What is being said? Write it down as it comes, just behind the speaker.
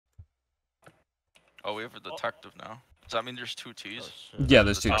Oh, we have a detective now. Does that mean there's two T's? Oh, Yeah,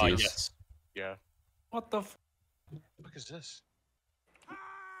 there's two T's. Yes. Yeah. What the fuck is this?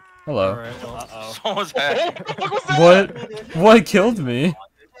 Hello. Alright, well, Someone's hacking. What? What killed me?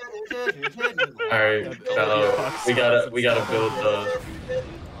 Alright, fellow. We gotta build the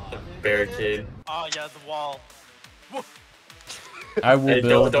barricade. Oh yeah, the wall. I will Hey,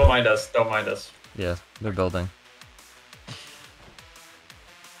 build. don't mind us. Don't mind us. Yeah, they're building.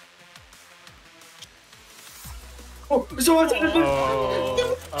 Oh, someone's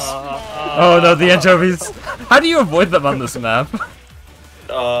Oh no, the anchovies! How do you avoid them on this map?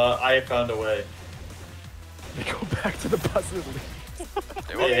 I found a way. they go back to the bus and leave.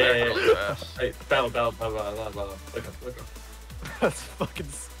 They went back really fast. Hey, battle. Look up. That's fucking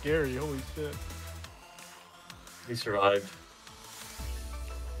scary, holy shit. He survived.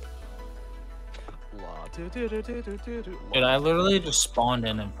 Dude, I literally just spawned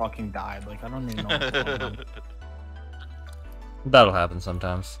in and fucking died. Like, I don't even know what's going on. That'll happen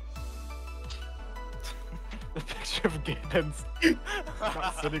sometimes. The picture of Gaden's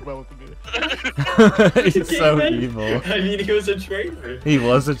not sitting well with me. He's so evil. I mean, he was a traitor. He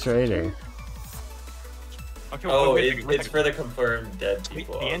was a traitor. Okay, Oh, wait, it's for the confirmed dead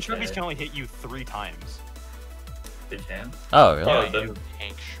people. The anchovies okay. can only hit you 3 times. They can? Oh, really? Oh, Yeah, then you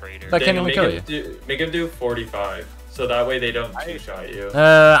tank traitor. That can't even make kill him you. make him do 45, so that way they don't two-shot you.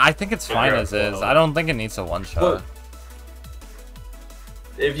 I think it's fine you're as at is. low. I don't think it needs a one-shot. Well,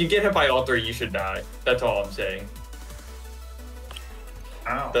 if you get hit by all 3, you should die. That's all I'm saying.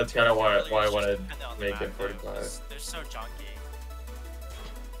 Ow. That's kind of why I want to make it 45. They're so junky.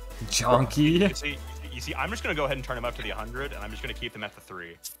 Jonky? You see, I'm just gonna go ahead and turn them up to the 100, and I'm just gonna keep them at the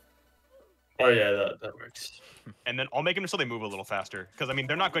 3. Oh yeah, that works. And then I'll make them so they move a little faster. Because, I mean,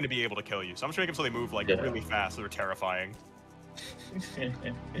 they're not going to be able to kill you. So I'm just going to make them so they move, like, really fast. So they're terrifying.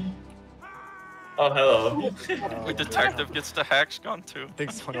 Oh, hello. Wait, detective gets the hacks gun too. I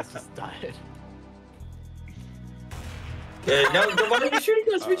think someone else just died. No, why are you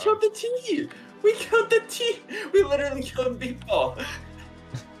shooting us? We killed the T! We killed the T! We literally killed Meatball!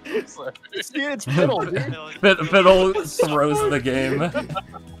 It's Fiddle, dude. Fiddle throws the game.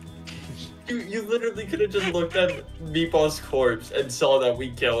 You literally could have just looked at Meatball's corpse and saw that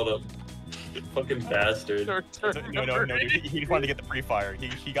we killed him. Fucking bastard. No, dude. He just wanted to get the pre-fire.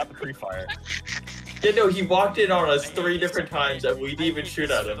 He got the pre-fire. Yeah, no, he walked in on us 3 different times and we didn't even shoot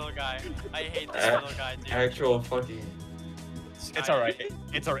at him. I hate this little guy, dude. Actual fucking... It's alright.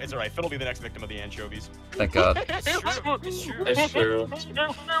 It's alright. Fiddle will be the next victim of the anchovies. Thank God. It's true. That's true.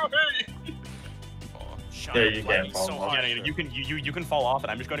 Yeah, you can't fall off. Yeah, you can fall off,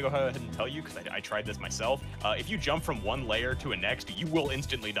 and I'm just going to go ahead and tell you, because I tried this myself. If you jump from one layer to a next, you will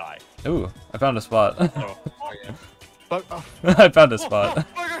instantly die. Ooh, I found a spot. So, I found a spot.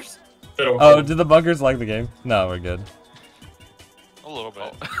 Buggers! Oh, did the buggers like the game? No, we're good. A little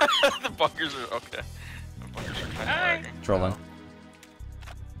bit. The buggers are okay. The buggers are kind of lagging. Trolling.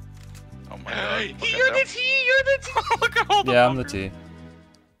 Oh my god. You're the T! You're the T! Look at all the Yeah, I'm the buggers. T.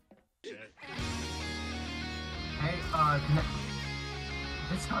 Hey,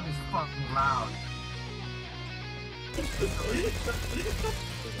 this gun is fucking loud.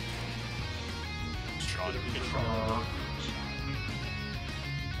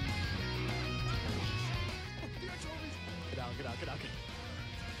 Get out.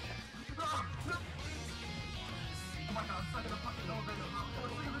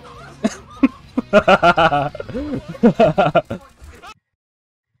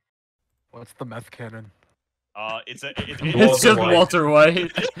 What's the meth cannon? It's just Walter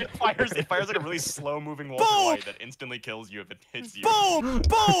White. It fires like a really slow-moving Walter White that instantly kills you if it hits you. Boom!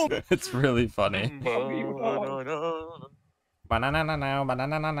 It's really funny. Banana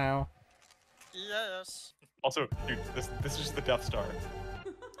now. Yes. Also, dude, this is just the Death Star.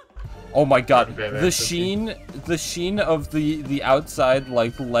 Oh my god, the sheen of the outside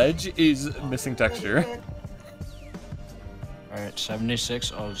like ledge is missing texture. Alright,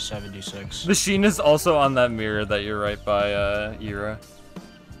 76 of 76. The sheen is also on that mirror that you're right by, Ira.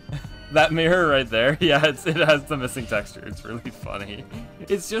 That mirror right there, yeah, it has the missing texture. It's really funny.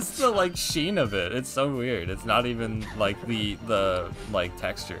 It's just the like sheen of it. It's so weird. It's not even like the like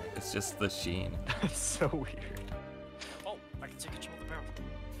texture. It's just the sheen. It's so weird. Oh, I can take control of the barrel.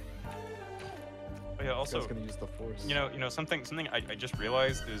 Oh, yeah, also, gonna use the force. you know, something I just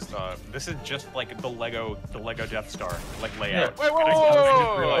realized is this is just like the Lego Death Star like layout. Wait, And I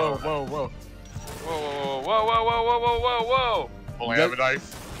just realized- Whoa. Whoa. Only have a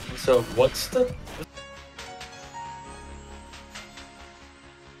knife. So, what's the...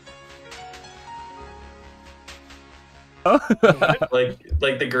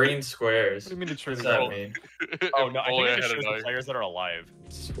 Like the green squares. What do you mean to What trigger does that that? mean? Oh no, I think Only it I just had a shows the knife. players that are alive.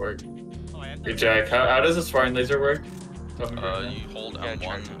 Squirt. Oh, I Hey Jack, how does a sparring laser work? Tell me right You hold Yeah,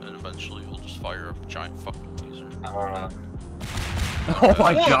 M1 and eventually you'll just fire a giant fucking laser. now. Oh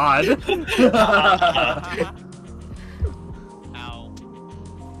my god! Ow.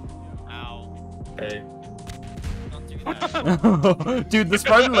 Ow. Hey. Don't do that. Dude, the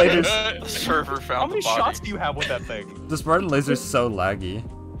Spartan lasers. Server How found many the body. shots do you have with that thing? The Spartan laser's so laggy.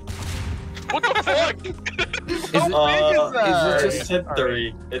 What the fuck? Is It said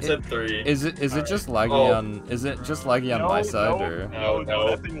 3. It said 3. Is it just laggy Oh. on? Is it just laggy on my side or? No,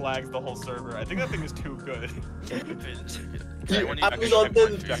 that thing lags the whole server. I think that thing is too good. Hey, when you I was on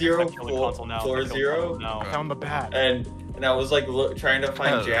the Jack, 0 I'm killing console now. 4 I'm killing 0, console now. I found the bat. and I was like trying to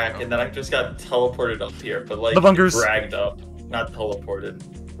find Oh, Jack, and then I just got teleported up here, but like The bunkers. dragged up, not teleported.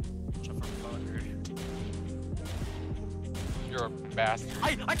 You're a bastard.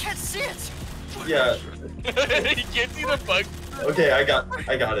 I can't see it! Yeah. You can't see the bug. Okay, I got it.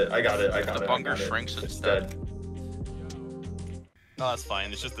 I got it. The bunker shrinks It's instead. No, that's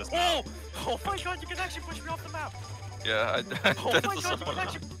fine. It's just this. Oh! Oh my god, you can actually push me off the map! Yeah, I Oh that's my the god, you someone. can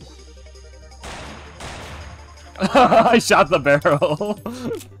actually... I shot the barrel.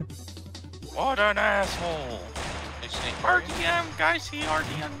 What an asshole! RDM, guys, see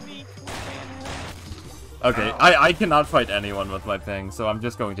RDM me. Okay, I cannot fight anyone with my ping, so I'm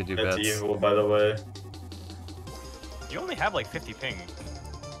just going to do That's bits. evil, by the way. You only have like 50 ping.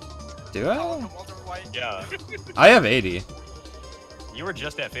 Do I? Yeah. I have 80. You were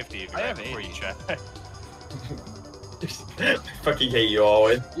just at 50 I have before 80. you checked. I fucking hate you,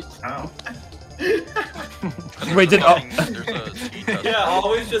 Owen. Wait, did There's a speed test. Yeah,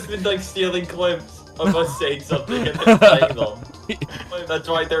 always just been like stealing clips of us saying something and then playing them. That's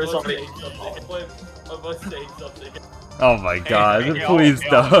why there was something of us saying something. Oh my god, Hey, please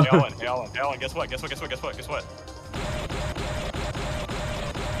Alan, don't. Hey, Alan, guess what? Guess what?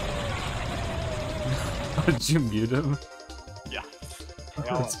 Did you mute him? Yeah. Hey,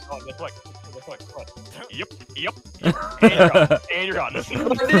 Alan, guess what? Yep. And you're on.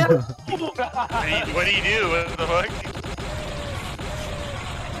 What do you do? What the fuck?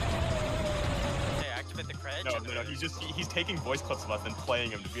 Hey, activate the cred. No, he's taking voice clips of us and playing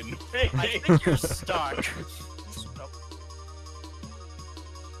them to be I think you're stuck.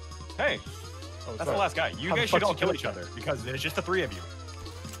 Hey, Oh, that's the last guy. You How the guys fuck should all you kill kill each other because there's just the 3 of you.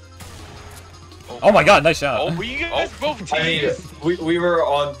 Oh my god, nice shot. Oh, we guys both I mean, we were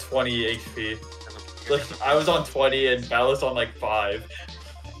on 20 HP. Like, I was on 20 and Val was on like 5.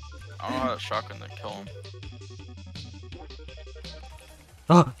 I don't know how to shotgun to kill him.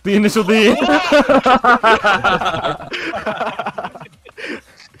 Oh, the initial D.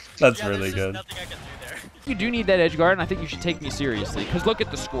 That's Yeah, really there's just good. nothing I can do there. You do need that edge guard, and I think you should take me seriously. Because look at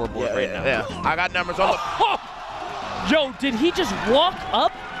the scoreboard right now. Yeah, I got numbers on the. Yo, did he just walk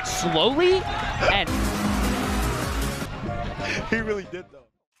up slowly? And He really did though.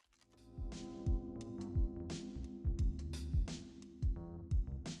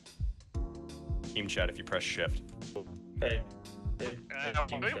 Team chat if you press shift. Hey.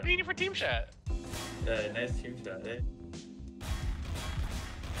 What are you waiting for team chat? Nice team chat, eh?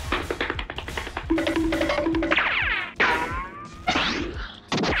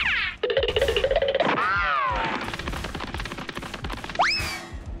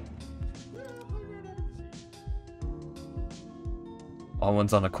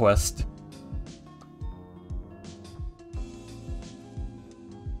 Owen's on a quest.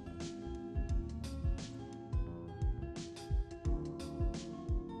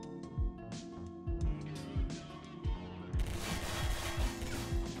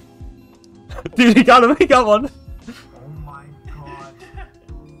 Dude, he got him, he got one. Oh my god.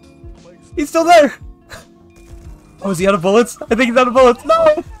 He's still there. Oh, is he out of bullets? I think he's out of bullets.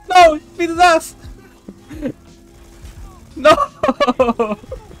 No! No! Beat his ass! No!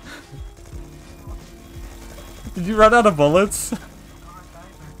 Did you run out of bullets?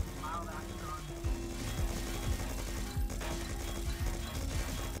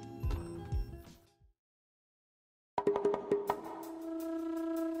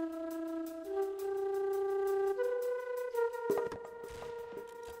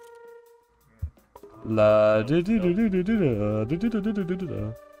 La do do do do do do do do do do do do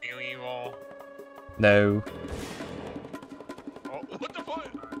do. No. Oh, what the fuck?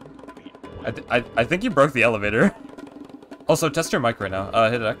 I think you broke the elevator. Also, test your mic right now.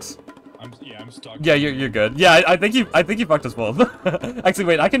 Hit X. I'm stuck. Yeah, you're good. Yeah, I think you fucked us both. Actually,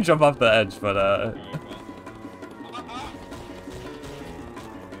 wait, I can jump off the edge, but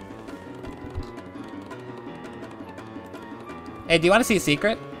Hey, do you want to see a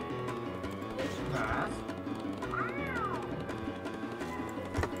secret?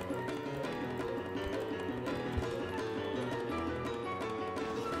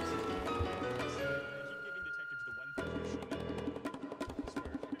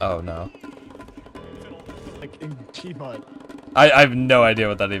 Oh no. Like in G-Mod. I have no idea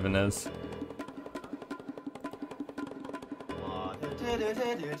what that even is.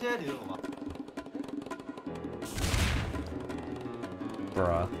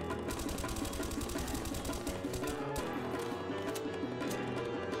 Bruh.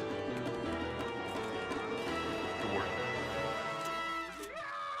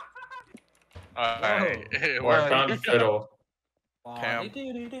 Alright. Well, I found fiddle. Cam.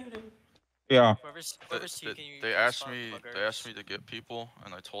 Yeah. They asked me to get people,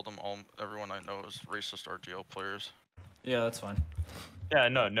 and I told them everyone I know is racist RGL players. Yeah, that's fine. Yeah,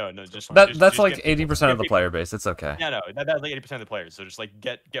 no, just That's just like get 80% of the people. player base. It's okay. Yeah, no, that's like 80% of the players. So just like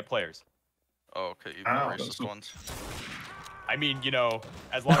get players. Oh, okay, even the racist ones. I mean, you know,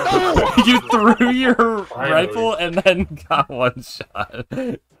 as long as You threw your rifle and then got one shot.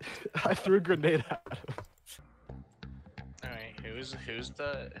 I threw a grenade at him. Alright, who's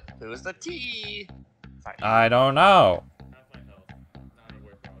the T? I don't know.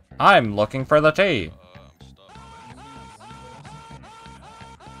 I'm looking for the T.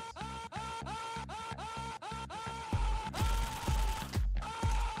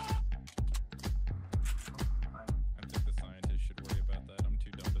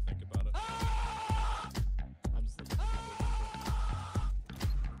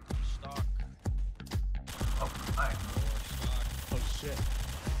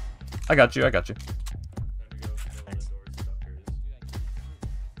 I got you, I got you.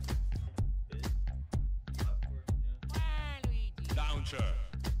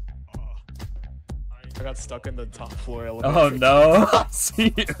 I got stuck in the top floor elevator. Oh no, I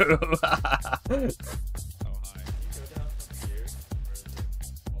see you.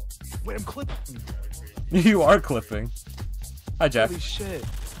 Wait, I'm clipping. You are clipping. Hi, Jack. Holy shit.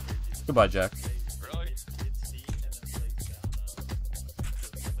 Goodbye, Jack.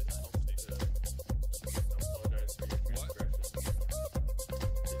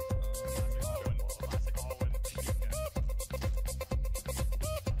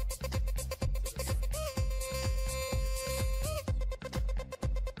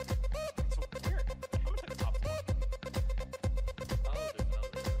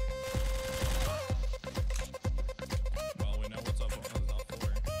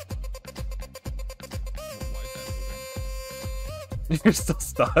 You're still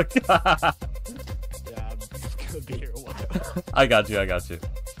stuck. Yeah, I'm just gonna be here a while. I got you, I got you.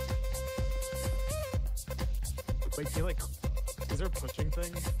 Wait, can you like... Is there a pushing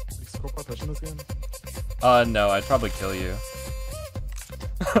thing? Like, scope by pushing this game? No, I'd probably kill you.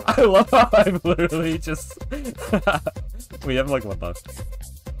 I love how I'm literally just... We have like one left.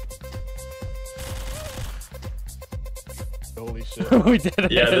 Holy shit. We did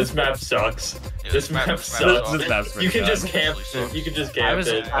it. Yeah, this map sucks. Yeah, this map sucks. This map's pretty You can bad. just camp it. You can just camp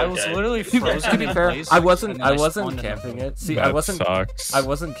it. I was Okay. literally frozen. To be fair, place, I and wasn't then camping spawned in it. See, That I wasn't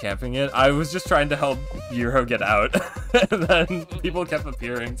sucks. camping it. I was just trying to help Euro get out. And then people kept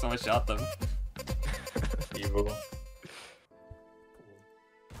appearing, so I shot them. Evil.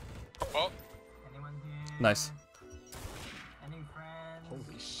 Oh, Nice. Holy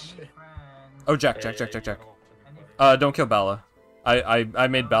shit. Oh, Jack. Don't kill Bala. I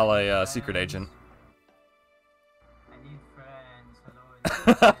made Bala a secret agent.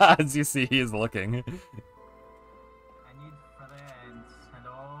 As you see, he is looking. I need friends.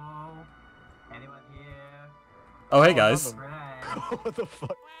 Hello? Anyone here? Oh, hey guys. What the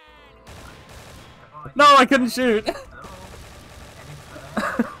fuck? No, I couldn't shoot.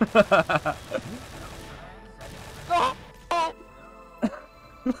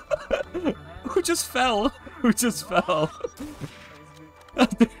 Who just fell? Who just fell?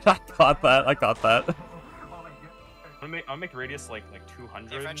 Dude, I caught that. I caught that. I'll make radius like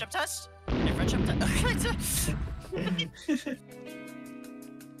 200. Friendship test? Friendship test?